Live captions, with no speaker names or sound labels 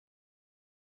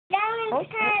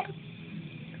Valentine's.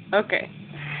 Okay.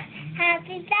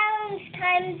 Happy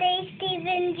Valentine's Day, Steve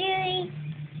and Julie.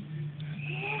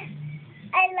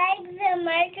 I like the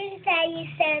markers that you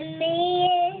sent me,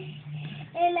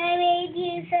 and I made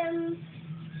you some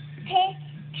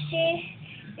pictures,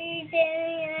 and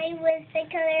I was the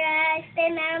color artist,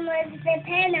 and I was the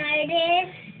pen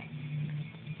artist.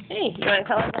 Hey, you want to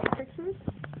color that pictures?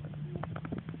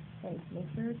 Okay, make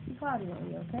sure it's too audio,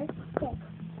 okay? Okay.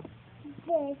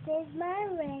 This is my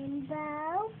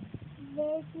rainbow.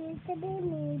 This used to be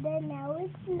me, but now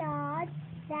it's not.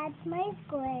 That's my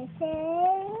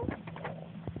squishing.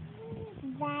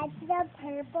 That's the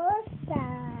purple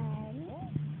sun.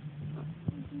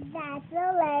 That's the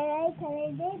light I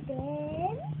colored it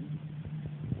in.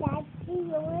 That's the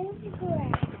orange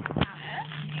grass.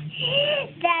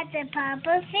 That's a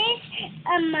papa fish,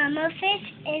 a mama fish,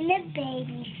 and a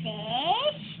baby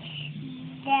fish.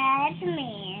 That's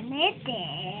me and it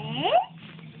is.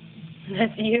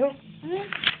 That's you?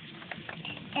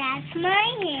 That's my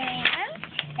hand.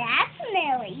 That's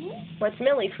Millie. What's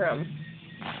Millie from?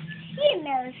 You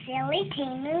know, silly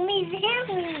tingly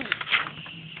Millie.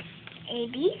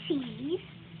 ABCs.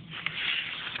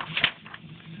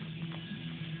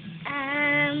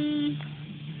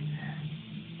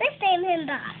 Let's name him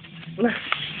Bob.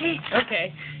 Okay.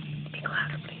 Speak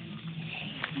louder, please.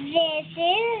 This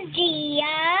is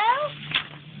Geo.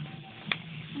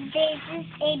 This is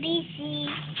ABC.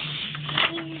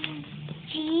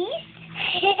 G.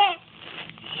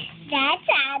 That's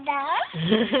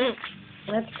Adam.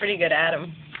 That's pretty good, Adam.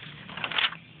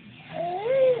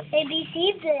 ABC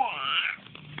blah.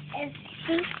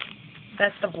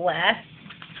 That's the blah.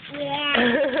 Yeah.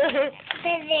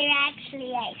 But they're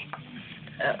actually ice.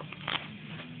 Oh.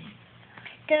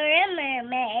 Dora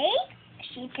Mermaid.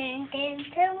 She turned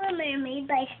into a mermaid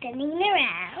by spinning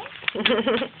around.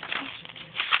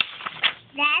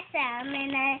 That's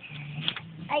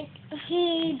and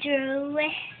he drew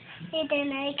it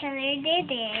and I colored it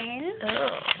in.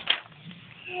 Oh.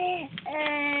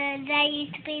 That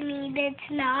used to be me, but it's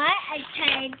not. I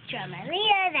tried to draw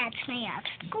Maria. That's my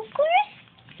obstacle course.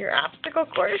 Your obstacle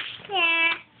course?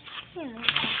 Yeah.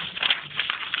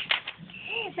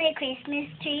 My Christmas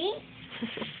tree.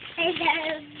 I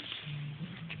have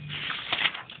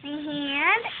my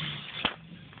hand.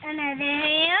 Another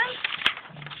hand.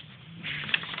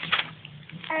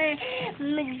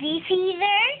 McZ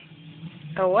fever.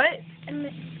 A what?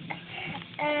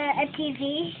 A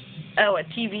TV. Oh, a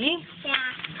TV?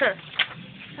 Yeah. Huh.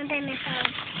 And then it's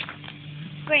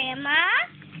Grandma.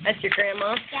 That's your grandma?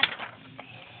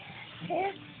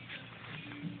 Yep.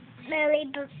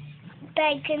 Millie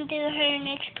Payton do her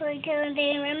next ponytail and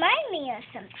they remind me of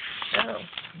something. Oh.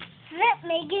 That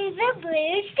making the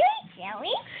blue street, shall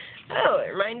we? Oh,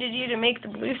 it reminded you to make the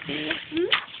blue sea?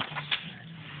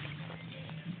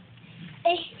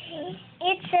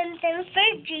 It's something for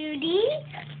Judy.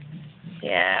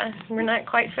 Yeah, we're not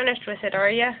quite finished with it, are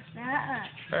you?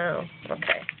 Oh,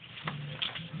 okay.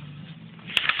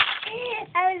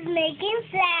 I was making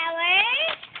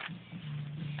flowers.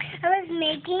 I was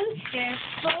making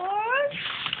surfboards.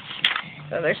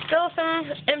 So there's still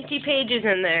some empty pages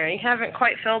in there. You haven't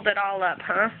quite filled it all up,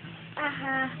 huh?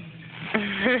 Uh-huh.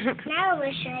 Now I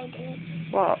wish I did.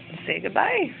 Well, say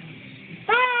goodbye.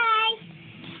 Bye!